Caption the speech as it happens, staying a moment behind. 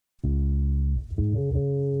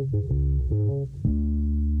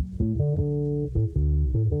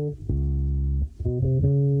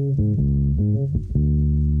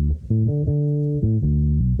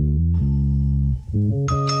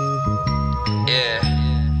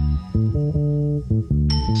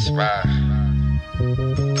ride.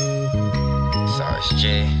 Sorry, it's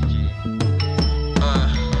J.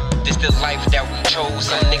 This the life that we chose.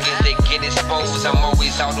 Some niggas they get exposed. I'm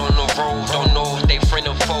always out on the road. Don't know if they friend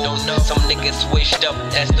or foe. Some niggas switched up.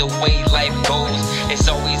 That's the way life goes. It's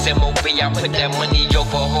always MOB. I put that money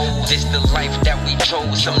over hoes. This the life that we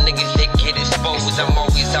chose. Some niggas they get exposed. I'm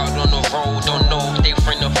always out on the road. Don't know if they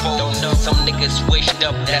friend or foe. Some niggas switched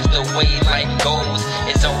up. That's the way life goes.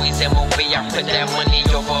 It's always MOB. I put that money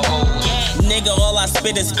over hoes. Nigga, all I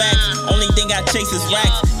spit is facts. Only thing I chase is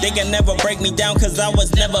racks. They can never break me down cause I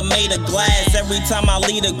was never made of glass. Every time I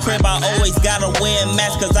leave the crib, I always gotta wear a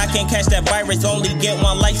mask. Cause I can't catch that virus, only get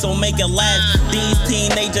one life, so make it last. These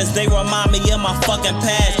teenagers, they remind me of my fucking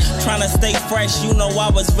past. Tryna stay fresh, you know I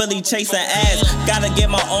was really chasing ass. Gotta get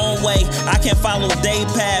my own way, I can't follow they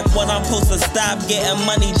path. What I'm supposed to stop getting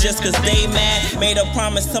money just cause they mad. Made a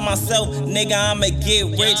promise to myself, nigga, I'ma get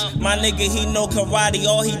rich. My nigga, he know karate,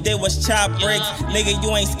 all he did was chop bricks. Nigga, you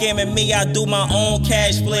ain't scamming me, I do my own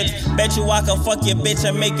cash flips. Bet you I can fuck your bitch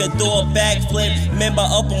and make her do a backflip. Remember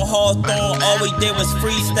up on Hawthorne, all we did was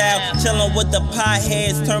freestyle. Chillin' with the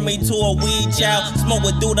potheads, turned me to a weed child. Smoke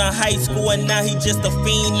with dude in high school and now he just a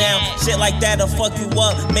fiend now. Shit like that'll fuck you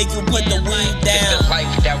up, make you put the weed down. It's the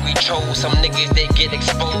life that we chose. Some niggas they get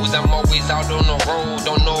exposed. I'm always out on the road.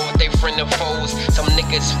 Don't know if they friend or foes. Some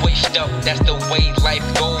niggas switched up. That's the way life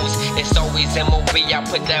goes. It's always MOB. I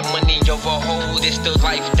put that money over hoes. It's the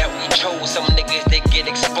life that we chose. Some niggas they get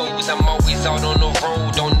exposed. I'm always out on the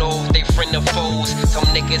road. Don't know if they friend or foes. Some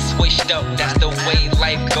niggas switched up. That's the way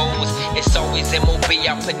life goes. It's always MOB.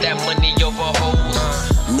 I put that money over hoes.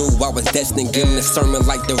 Knew I was destined, giving a sermon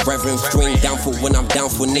like the Reverend. String down for when I'm down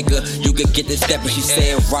for, nigga. You could get the step and she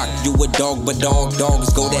saying rock, you a dog, but dogs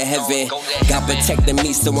go to heaven. God protecting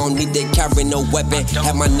me, so I don't need to carry no weapon.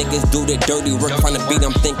 Have my niggas do the dirty work, trying to beat,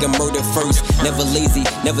 I'm thinking murder first. Never lazy,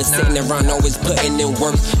 never sitting around, always putting in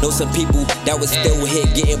work. Know some people that was still here,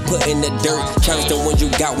 getting put in the dirt. Challenge the ones you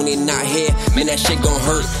got when they not here, man, that shit gon'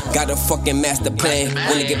 hurt. Got a fucking master plan,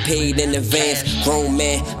 wanna get paid in advance. Grown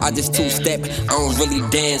man, I just two-step, I don't really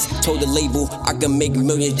dance. Told the label I can make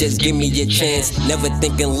millions, just give me a chance. Never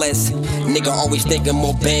thinking less, nigga always thinking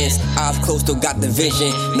more bands. Eyes closed, still got the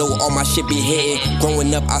vision, know all my shit be hitting.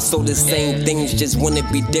 Growing up I saw the same things, just wanna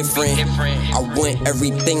be different. I want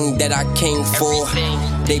everything that I came for.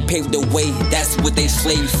 They paved the way, that's what they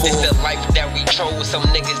slaved for. It's the life that we chose. Some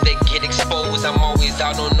niggas they get exposed. I'm always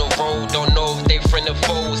out on the road. Don't know if they friend or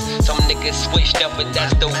foes. Some niggas switched up, but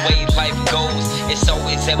that's the way life goes. It's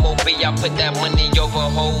always MOB. I put that money over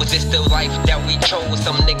hoes. It's the life that we chose.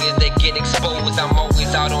 Some niggas they get exposed. I'm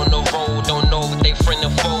always out on the road. Don't know if they friend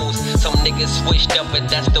or foes. Some niggas switched up, but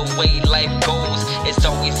that's the way life goes. It's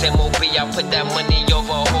always MOB. I put that money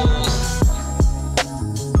over hoes.